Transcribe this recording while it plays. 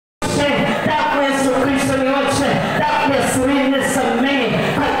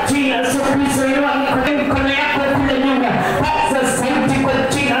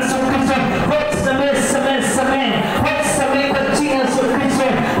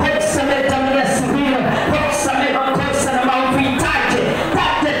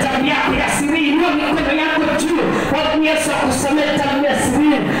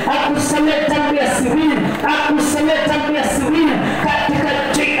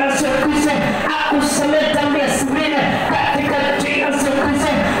akusamehe dhambi ya siri katika jina la Yesu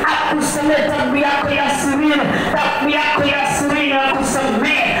Kristo. Akusamehe dhambi yako ya siri, dhambi yako ya siri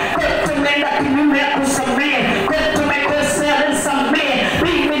akusamehe. Kwa tumeenda kinyume akusamehe, kwa tumekosea nisamehe.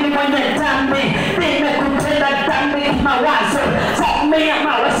 Mimi ni mwenye dhambi, nimekutenda dhambi kimawazo. Samehe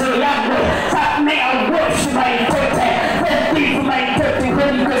mawazo yangu, samehe wash my thoughts, forgive my thoughts,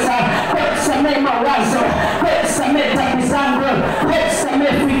 Holy Ghost. Samehe mawazo, samehe dhambi zangu,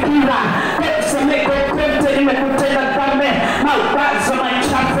 samehe fikira, samehe kokote nimekutenda dhambi, mawazo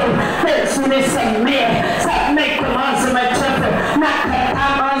machafu. Yesu nisamehe, samehe kwa mawazo machafu, nakataa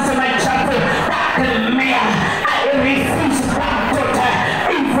mawazo machafu, nakemea. I refuse that thought,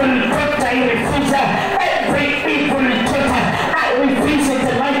 evil thought, I refuse every evil thought, I refuse it in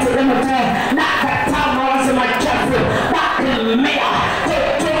the mighty name of God. Nakataa mawazo machafu, nakemea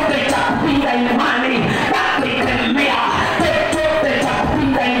chochote cha kupinga imani, nakemea chochote cha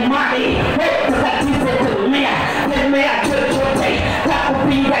kupinga imani. Mtakatifu kemea chochote cha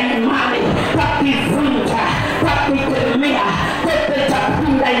kupinga imani, takivunja, takikemea chochote cha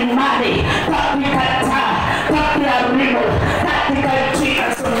kupinga imani, takikataa, takiharibu katika jina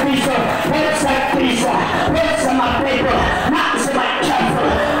la Kristo. Weza Kristo, weza mapepo, mawazo machafu,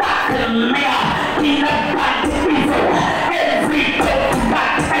 takemea kila bad evil, every thought,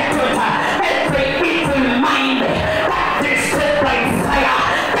 bad thought, every evil mind that is set by fire,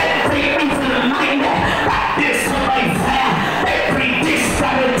 every evil mind that is set by fire, every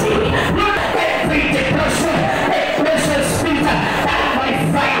disparity, every depression spirit that by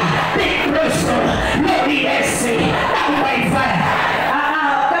fire, depression, loneliness, that by fire.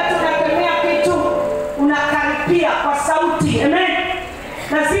 Wakati unakemea kitu unakaripia kwa sauti, amen.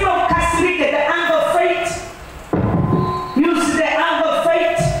 Lazima ukasirike. The anger of faith, use the anger of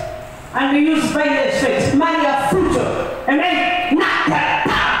faith and use violence faith. Mali ya fruto, amen.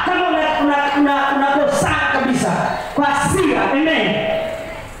 Nakataa kama unagosana kabisa kwa hasira, amen.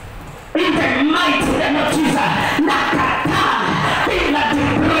 In the mighty name of Jesus, nakataa bila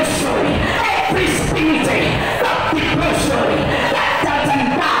depression, every spirit of depression that doesn't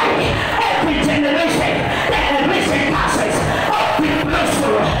die, every generation passes of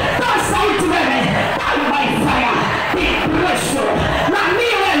depression, those out women, by fire, depression, na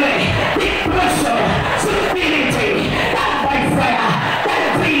wewe, depression, stupidity, by fire,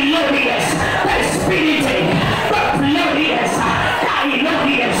 every loneliness, the spirit of loneliness,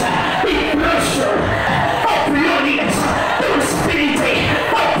 depression, of loneliness, the spirit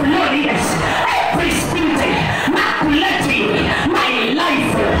of loneliness, every spirit manipulating my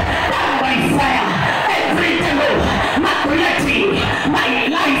life, by fire, every devil manipulating my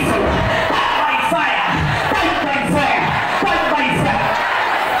life, by fire, by fire, by fire,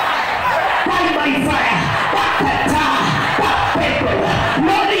 by fire, people,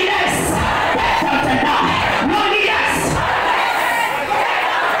 loneliness, loneliness.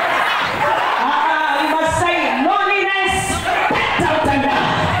 You must say loneliness,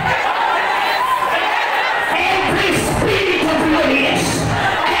 every spirit of loneliness,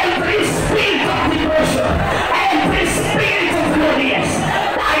 every spirit of depression, every spirit of loneliness,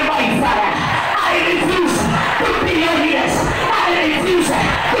 die by fire. I refuse to be loneliness. I refuse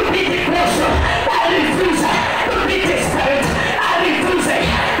to be depression. I refuse to be desperate. I refuse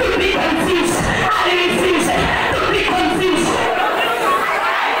to be confused. I refuse to be confused.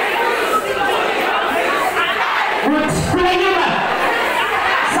 Kuna nyuma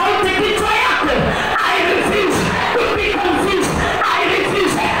sauti kichwa yako. I refuse to be confused. I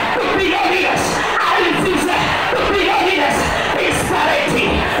refuse to be loneliness. I refuse to be loneliness. Disparity,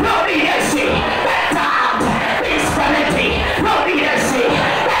 loneliness, get out. Disparity, loneliness,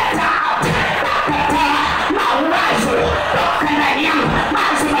 get out. Nakataa mawazo toka ndani yangu,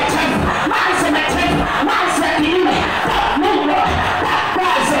 mawazo machafu, mawazo ya kinyume na Mungu,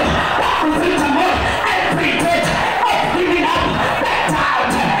 wazo la kuvunja moyo, every thought of giving up, get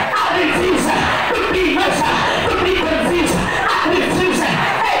out. I refuse to be lost, to be confused. I refuse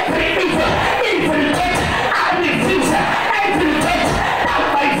every evil thought. I refuse every thought that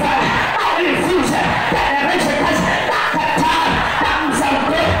by fire. I refuse generation curse, nakataa damu za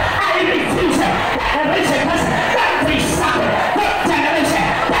ukoo. I refuse generation curse, every cycle, generation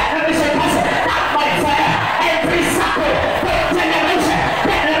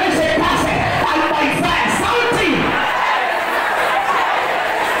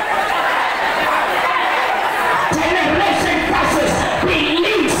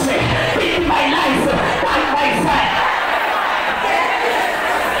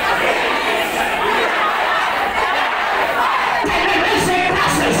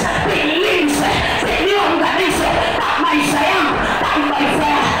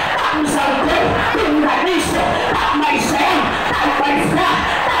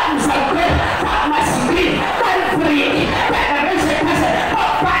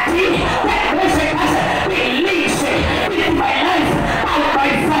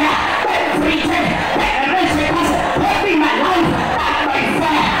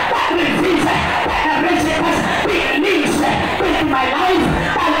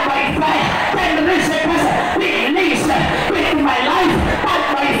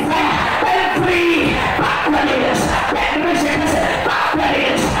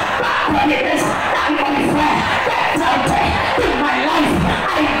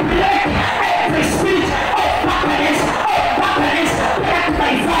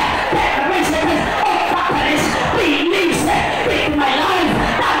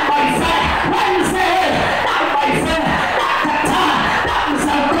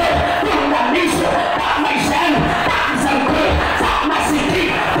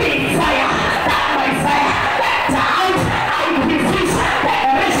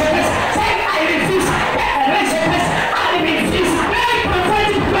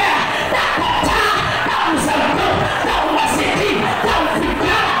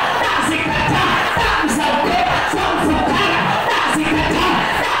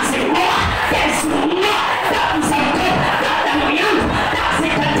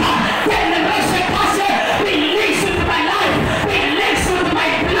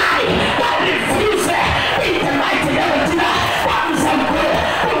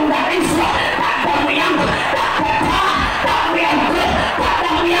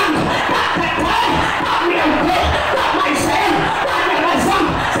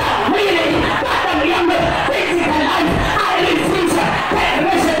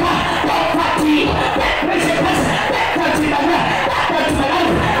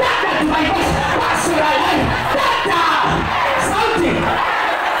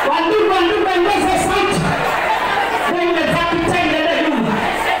Wandugu, ongeza sauti. Wewe umevaa kitenge na nyuma.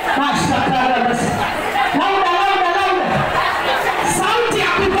 Mashakara basi. Lauda. Sauti ya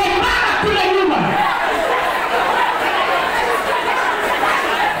kugombana kule nyuma.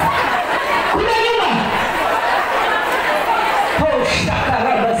 Kule nyuma. Oh,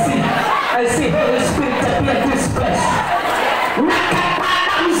 shakara basi. I see Holy Spirit appear this place.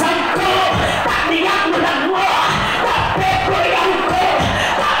 Nakapata mzanko. Tani yangu na mua. Pepo yangu.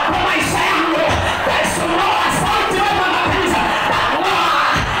 Kwa maisha yangu. Yesu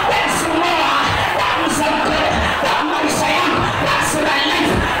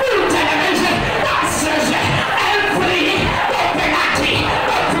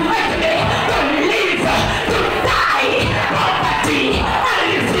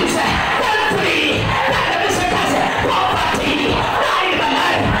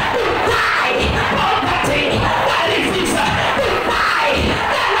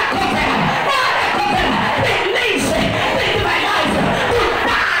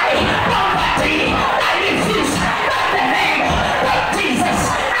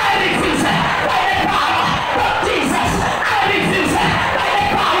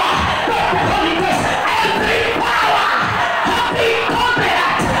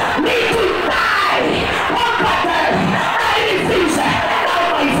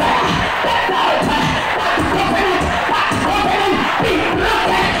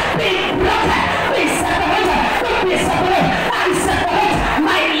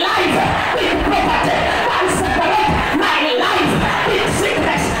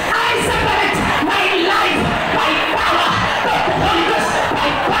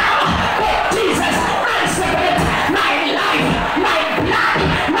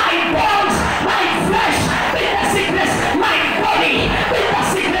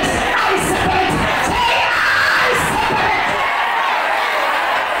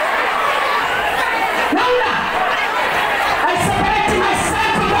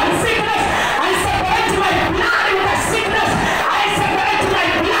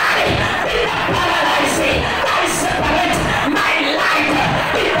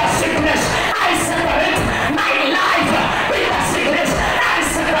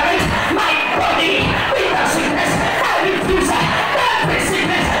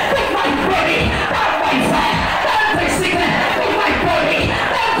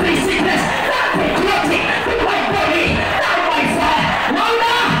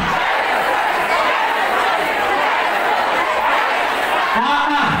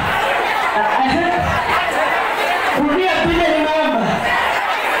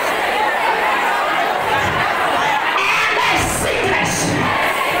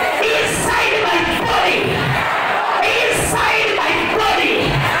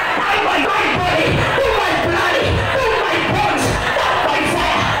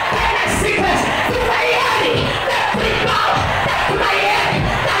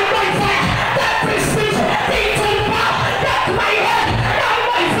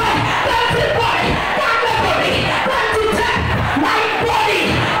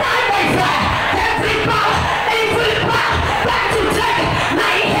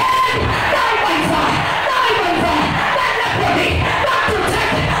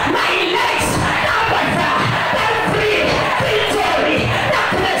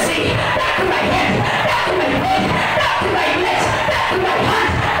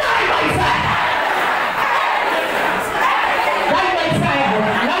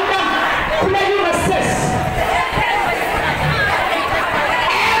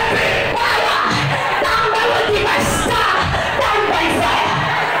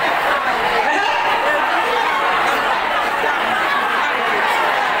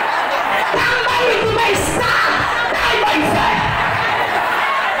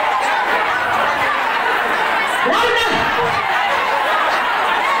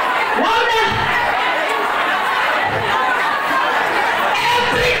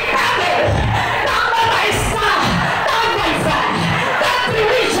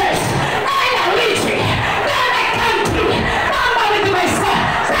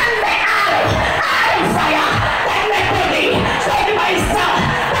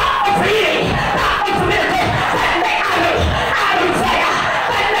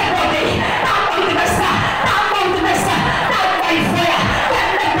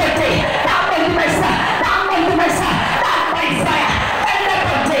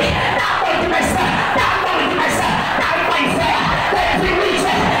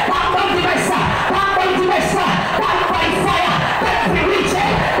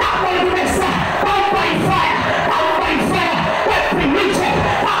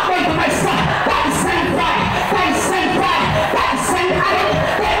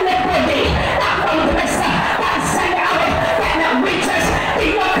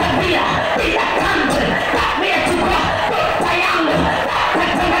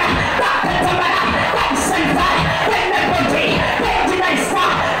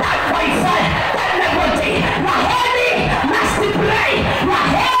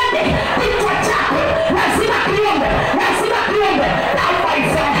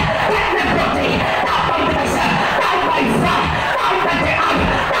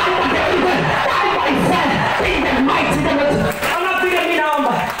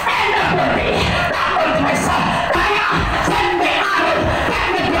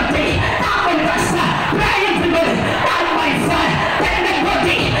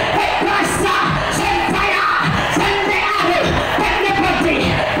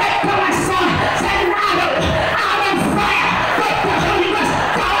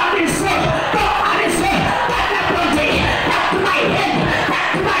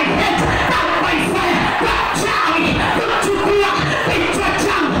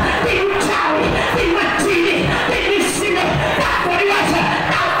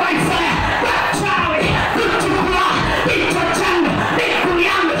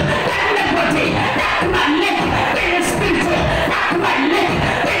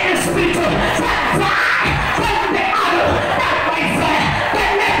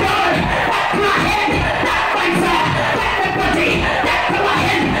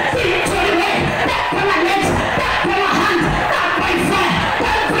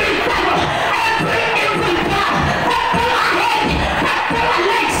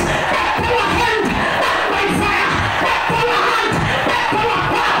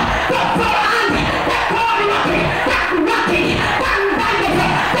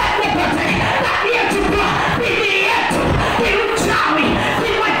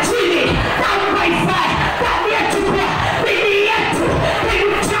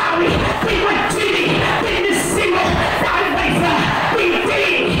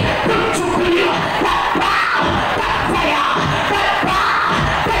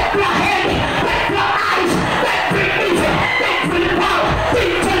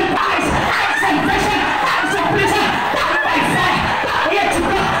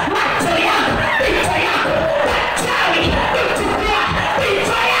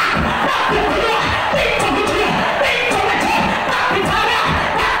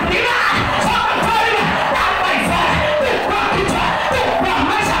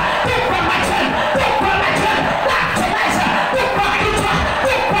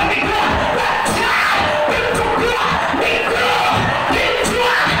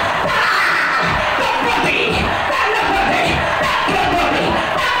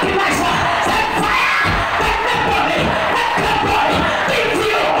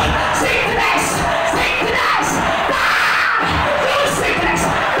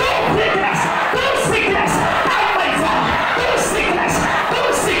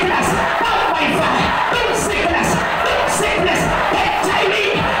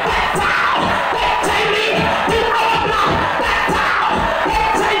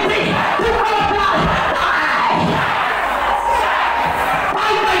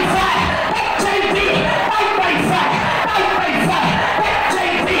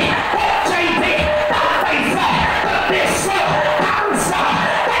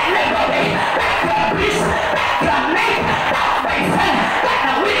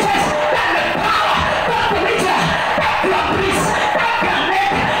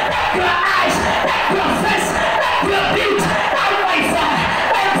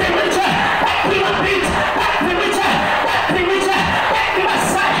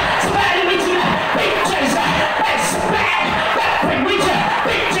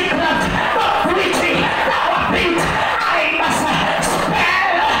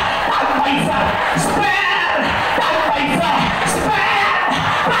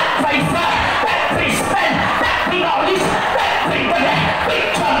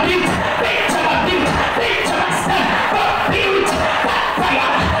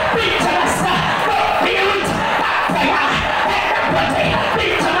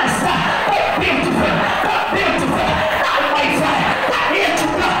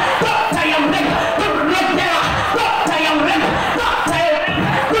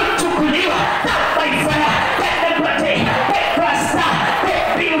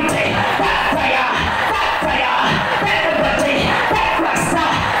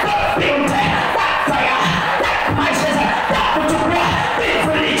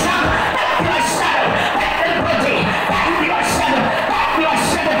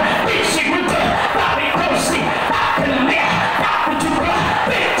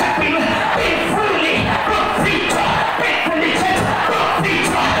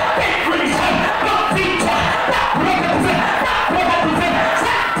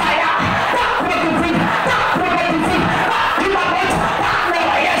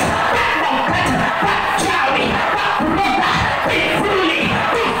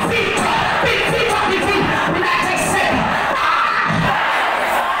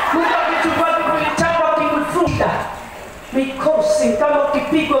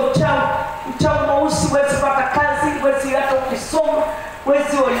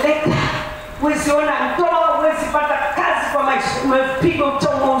huwezi ona ndoa, huwezi pata kazi kwa maisha, umepigwa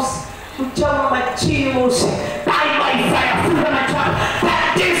uchoma machini mosi. Die by fire, funga macho yako.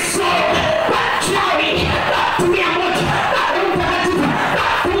 Batizo, wachawi, tumia moto, Roho Mtakatifu,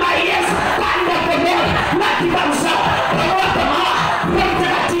 funga Yesu, panda kwa moyo, matibabu sawa, Roho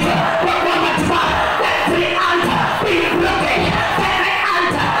Mtakatifu, Roho Mtakatifu, every altar be broken, every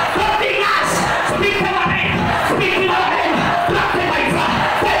altar, nothing else, speak our name, broken by fire,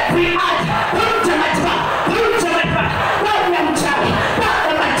 every altar, Roho Mtakatifu, Roho ya mchawi,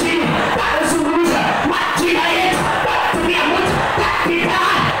 Roho majini, Roho zungumza, majina yetu, tumia moto,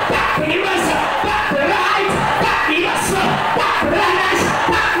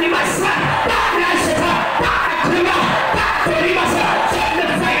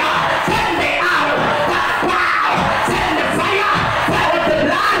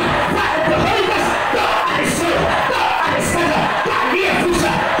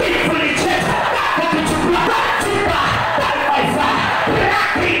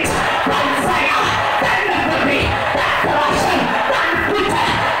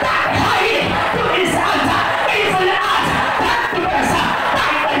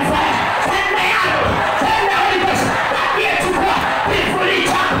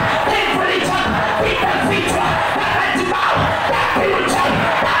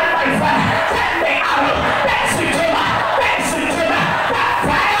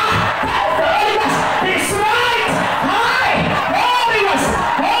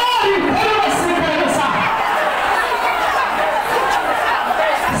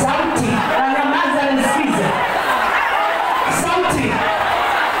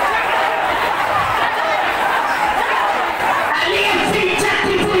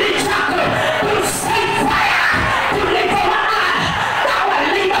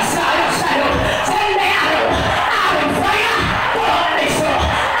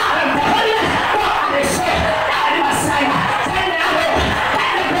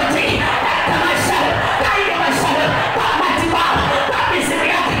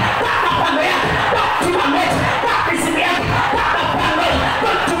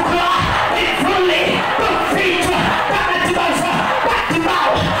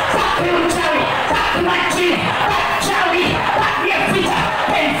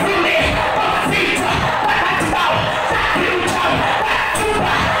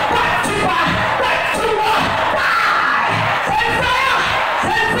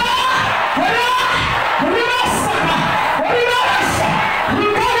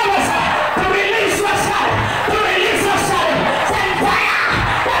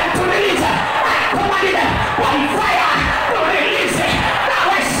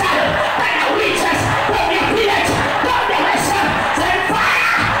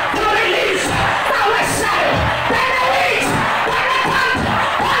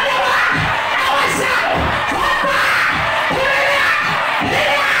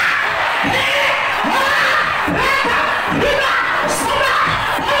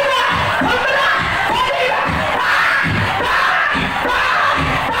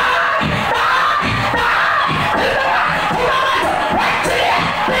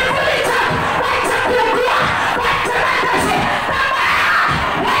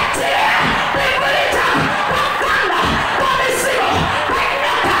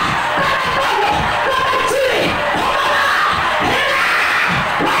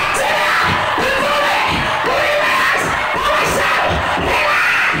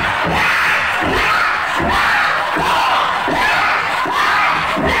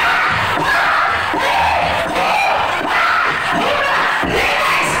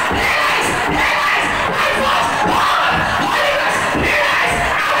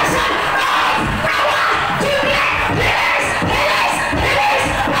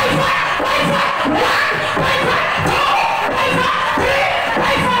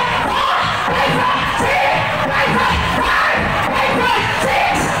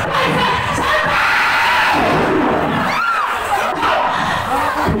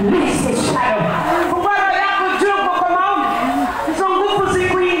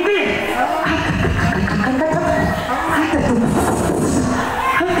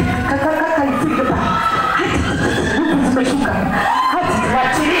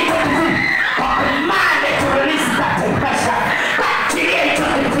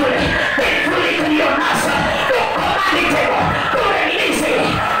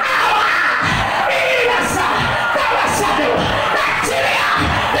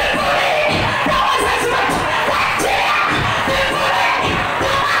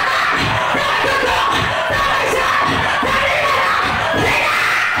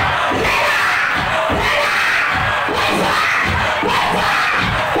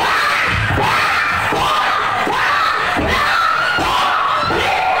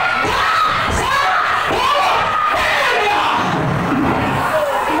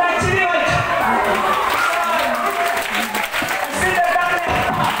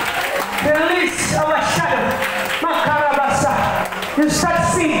 You start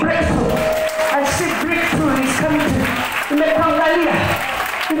seeing breakthrough. I see breakthrough is coming to you.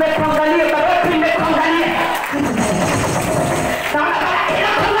 Nimekuangalia baraka, nimekuangalia. Naona baraka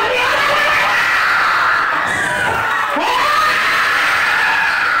inakuangalia.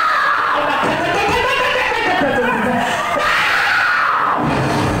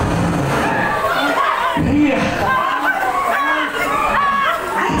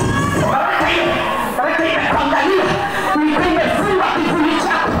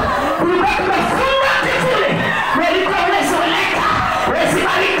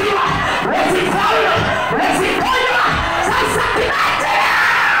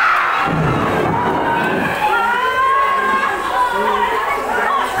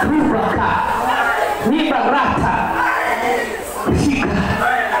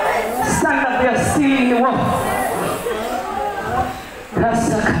 Stand up, you're still in the wall.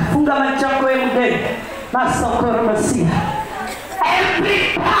 Funga macho yako masokoro masia. Every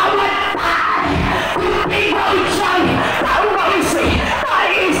power kupigwa uchawi, taunga usi,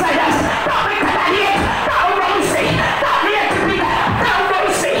 inside us, tumekadalia, taunga usi, tabia kupiga, taunga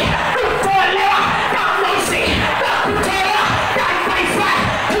usi, kutolewa, taunga usi, kutolewa, taifa,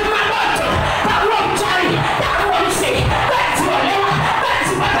 tumamoto, taunga uchawi, taunga usi, kutolewa,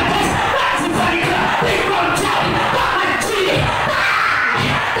 kutolewa, kutolewa, pigwa uchawi, kama chini,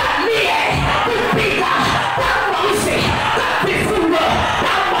 tabia kupiga, taunga usi, kufunga,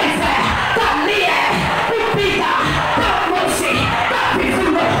 taunga ifa, tabia kupiga, taunga usi,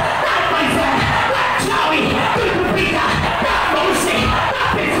 kufunga, taunga ifa, uchawi, kupiga, taunga usi,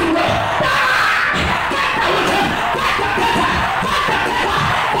 kufunga,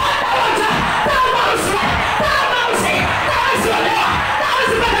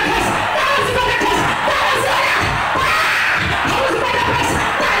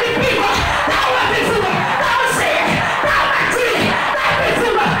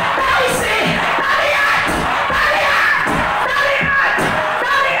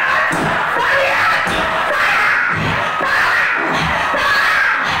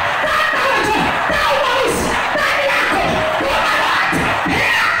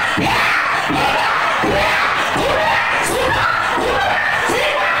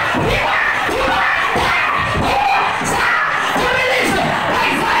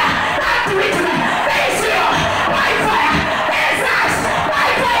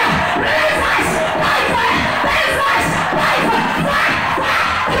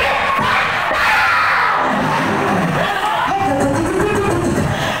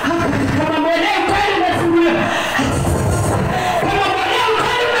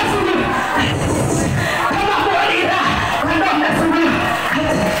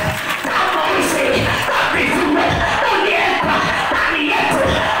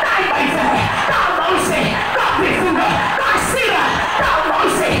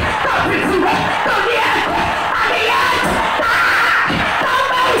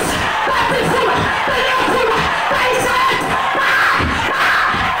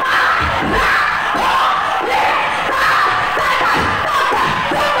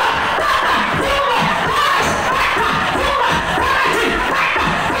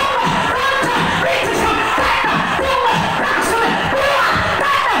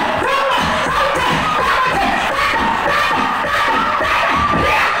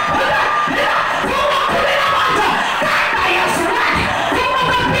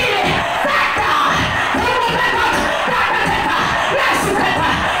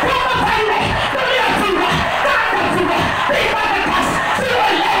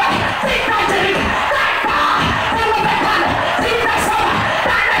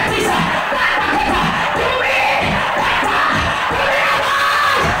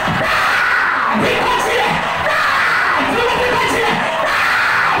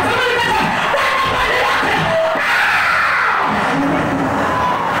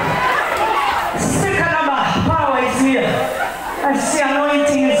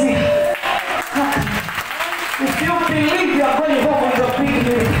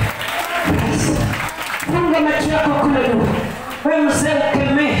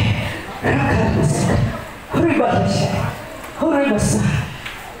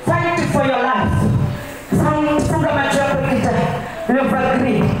 fight for your life. Funga macho yako kita. You've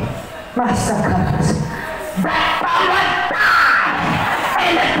agreed. Massacres. That power die.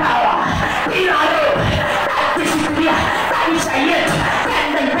 And the power. In our room. That is clear. That is a yet. And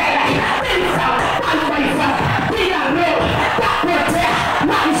the belly. In front. One by front. In our room. That will tear.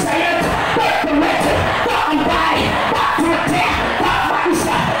 That is a yet. That the metal. That and die. That will tear. That is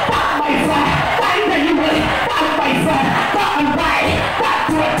a. That by front. That in the human. That by front. That and die. That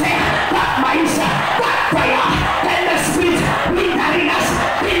will tear. That is a. That fire. Then the spirit. In the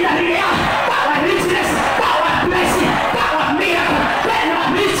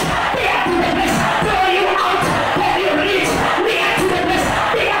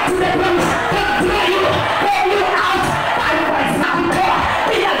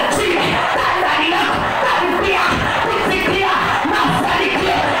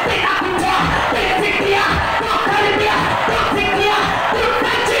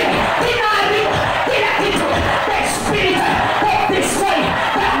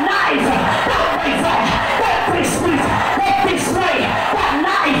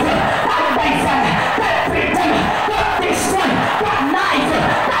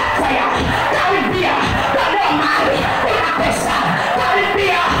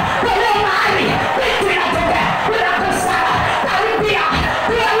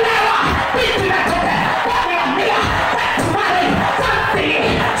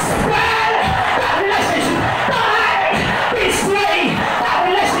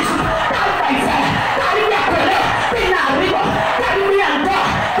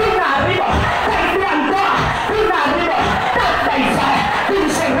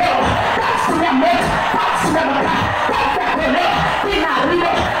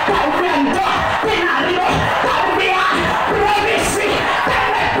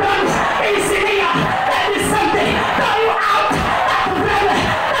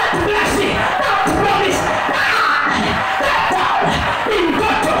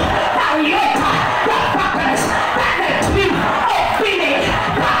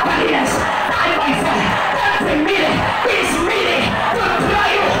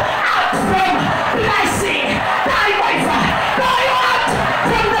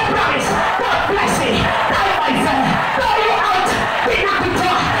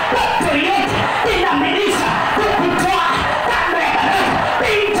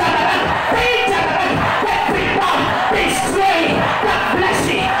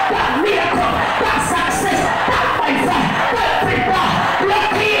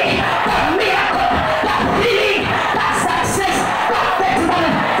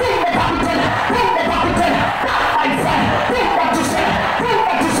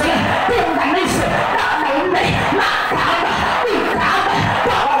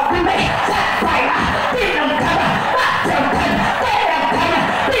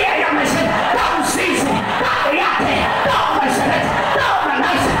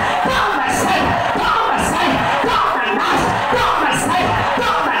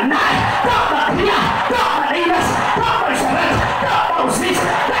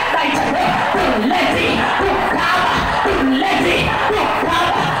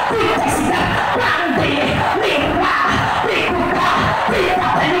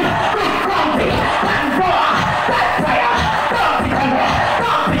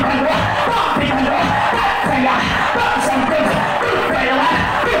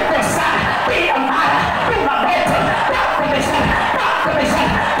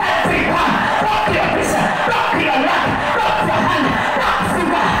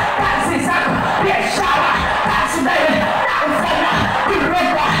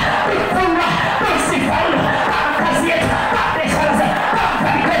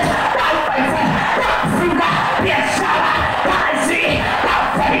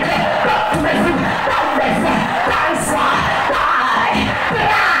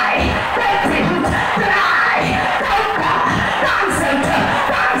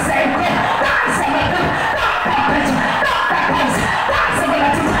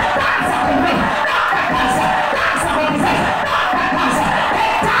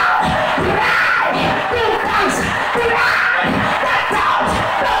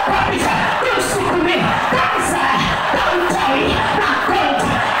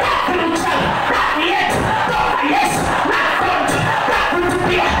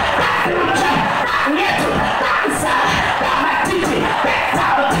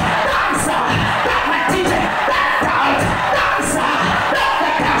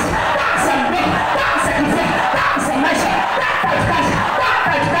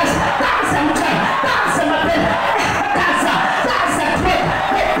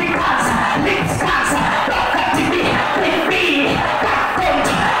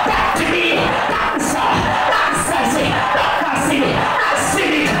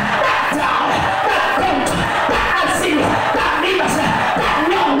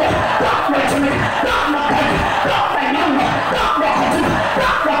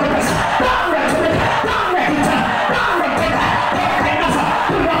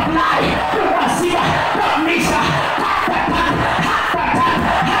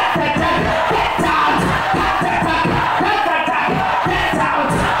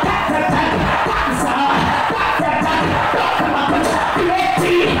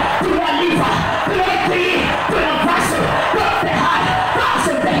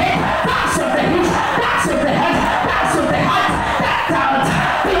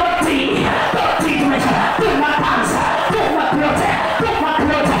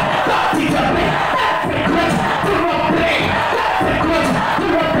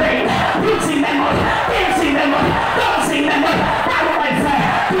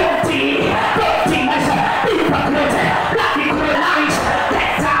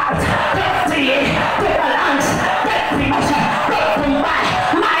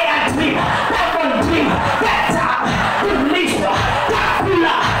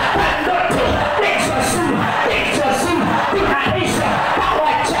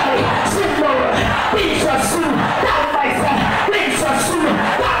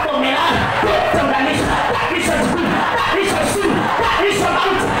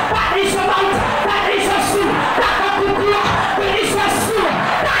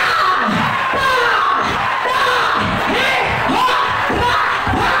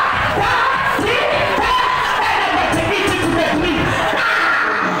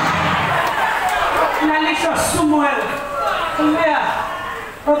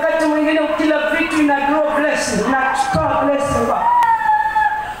Wakati mwingine ukila vitu ina grow blessing, inatoa blessing wako.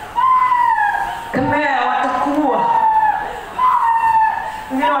 Kemea watakuua.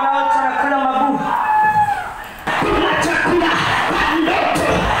 Wengine wanaota wanakula mabuu. Kuna chakula, na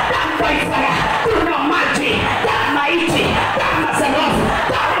ndoto, na maisha, kuna maji, na maiti, na masalafu,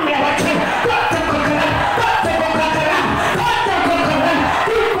 na miawache, kote kokara, kote kokara, kote kokara,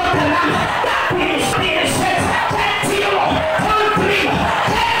 iko kalama, na pinishet, tetio, kontrima,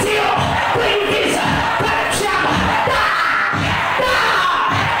 tetio, kuingiza, pachama,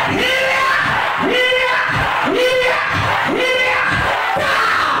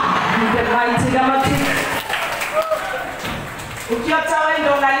 ukiota wewe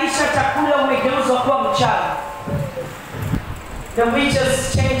ndio unalisha chakula umegeuzwa kuwa mchawi. The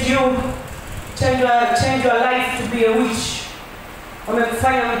witches change your life to be a witch.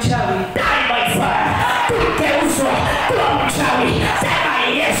 Wamekufanya mchawi. die by fire, kugeuzwa kuwa mchawi, sema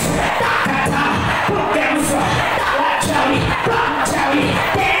Yesu, takata, kugeuzwa kuwa mchawi,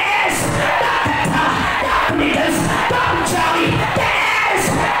 yes, takata, darkness, kuwa mchawi,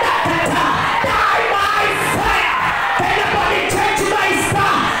 yes, takata, die by fire. Anybody change my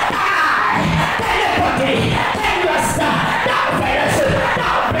star? Die. Anybody change your star? Now fellowship,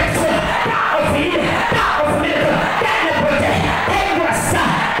 now breakthrough, now feed, now miracle. Anybody change your star?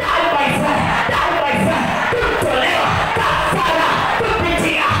 Die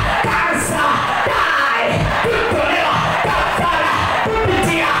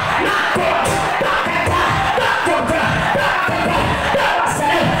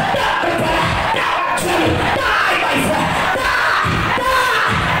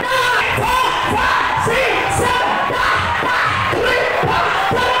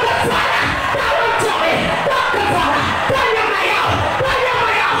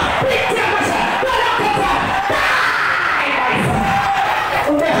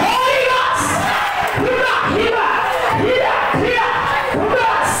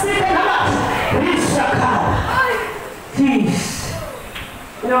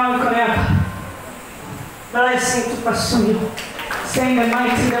Inua mikono yako. Blessing to pursue you. Say in the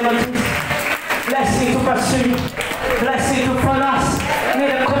mighty name of Jesus. Blessing to pursue you. Blessing to follow us.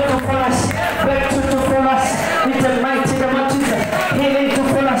 Miracle to follow us. Breakthrough to follow us. In the mighty name of Jesus. Healing to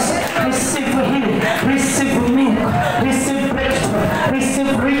follow us. Receive healing. Receive miracle. Receive breakthrough.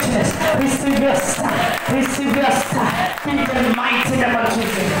 Receive richness. Receive your star. Receive your star. In the mighty name of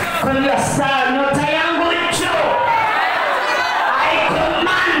Jesus. Call your star. Nyota yangu njoo. I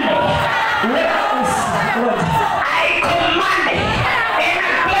command. I command in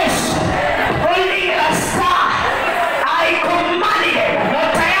a place holding a star. I command it.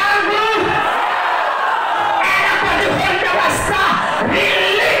 Nyota yangu and upon the hold of a star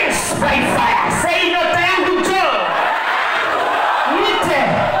release by fire. Say nyota yangu njoo. Nite.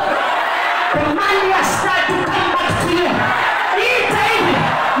 Command your star to come back to you. Nite hivi.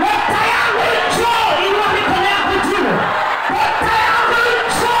 Nyota yangu njoo.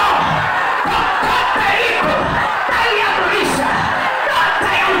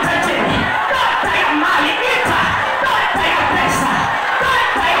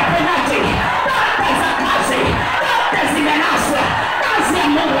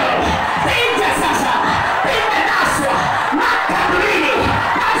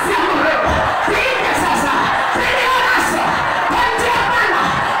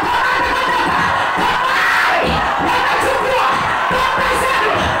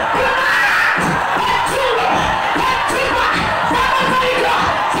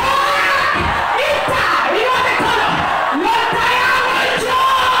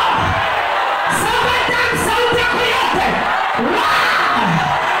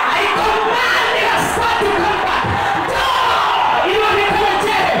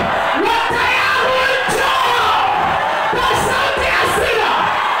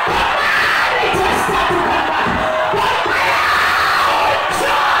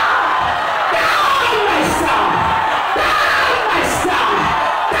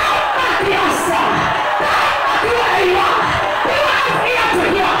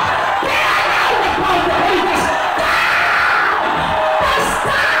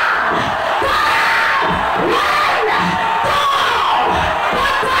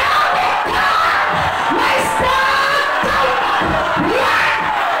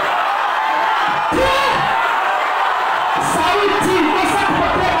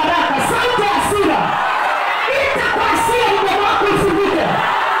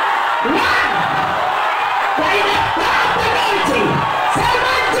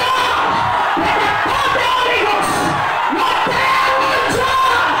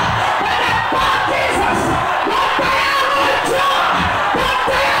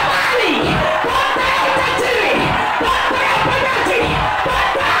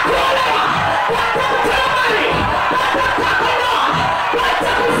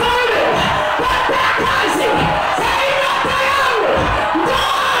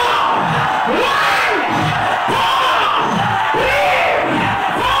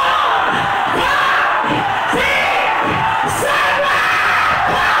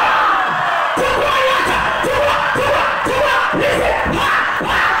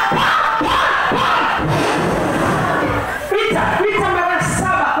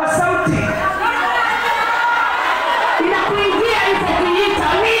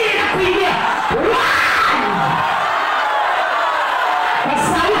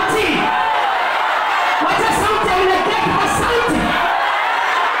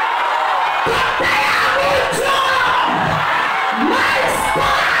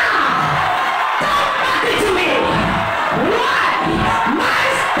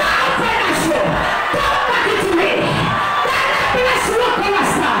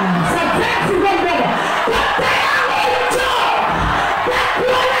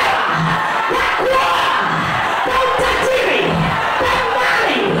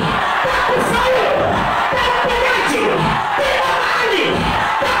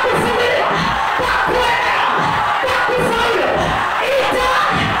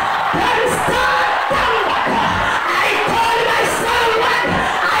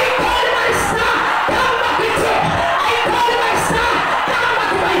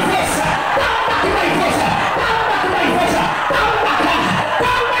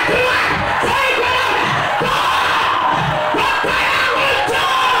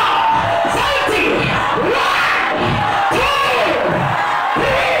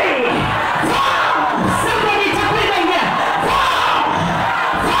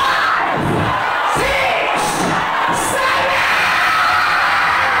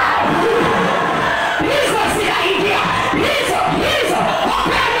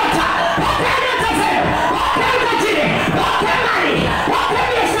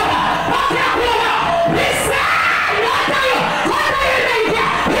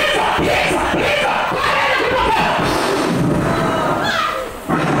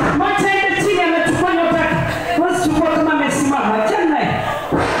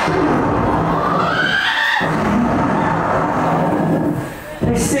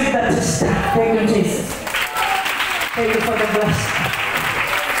 blessed.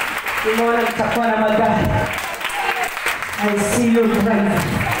 Nimeona mtakuwa na magari. I see you driving.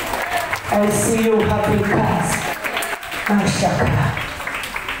 I see you having cars. Mashaka.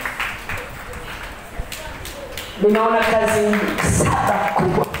 Nimeona kazi 7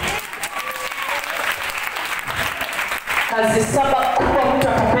 kubwa. Kazi 7 kubwa mtu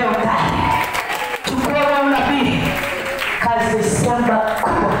atapewa ndani. Chukua unabii. Kazi 7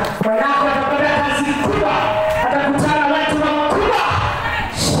 kubwa. Wanako watapata kazi kubwa. Atakutana watu wakubwa.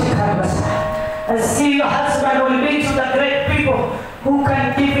 Shika basi. I see your husband will be to the great people who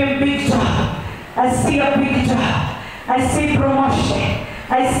can give him big job. I see a big job. I see promotion.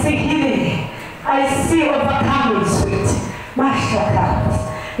 I see healing. I see overcoming sweet. Mashaka.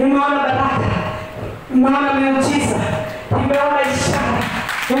 Nimeona baraka. Nimeona miujiza. Nimeona ishara.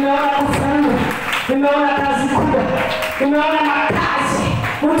 Nimeona kufaulu. Nimeona kazi kubwa. Nimeona makazi.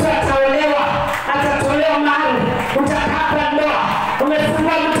 Mtu ataolewa. Atatolewa mahali. Utakapa ndoa.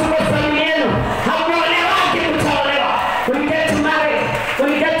 Umefungua mtu